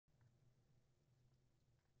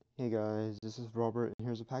Hey guys, this is Robert, and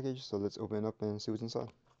here's a package, so let's open it up and see what's inside.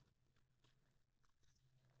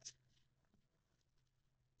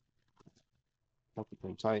 Hope it's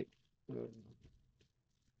pretty tight.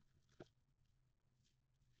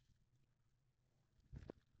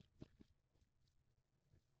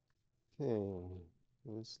 Okay,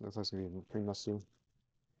 this looks like it's gonna be pretty messy.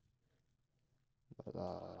 But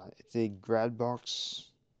it's a grad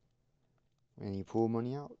box, and you pull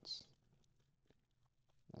money out.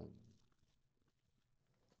 And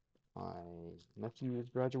my nephew is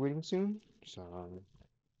graduating soon, so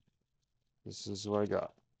this is what I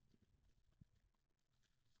got.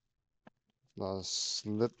 A lot of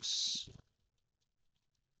slips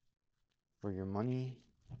for your money.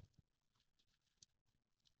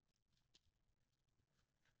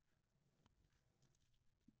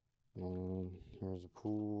 And here's a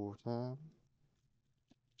pool tab.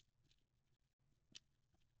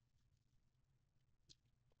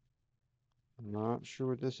 I'm not sure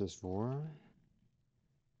what this is for.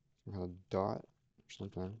 Some kind of dot or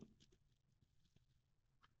something.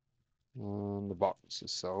 And the box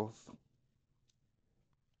itself.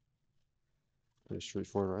 Pretty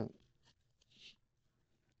straightforward, right?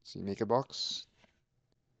 So you make a box,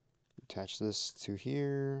 attach this to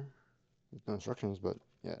here. There's no instructions, but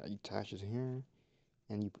yeah, you attach it to here,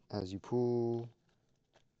 and as you pull,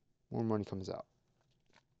 more money comes out.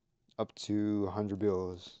 Up to 100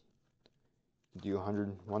 bills. You do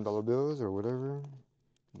 $101 bills or whatever.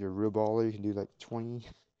 If you're a real baller, you can do like $20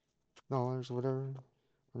 or whatever,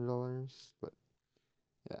 $100. But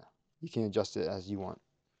yeah, you can adjust it as you want.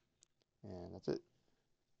 And that's it.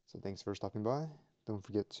 So thanks for stopping by. Don't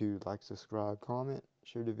forget to like, subscribe, comment,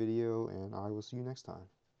 share the video, and I will see you next time.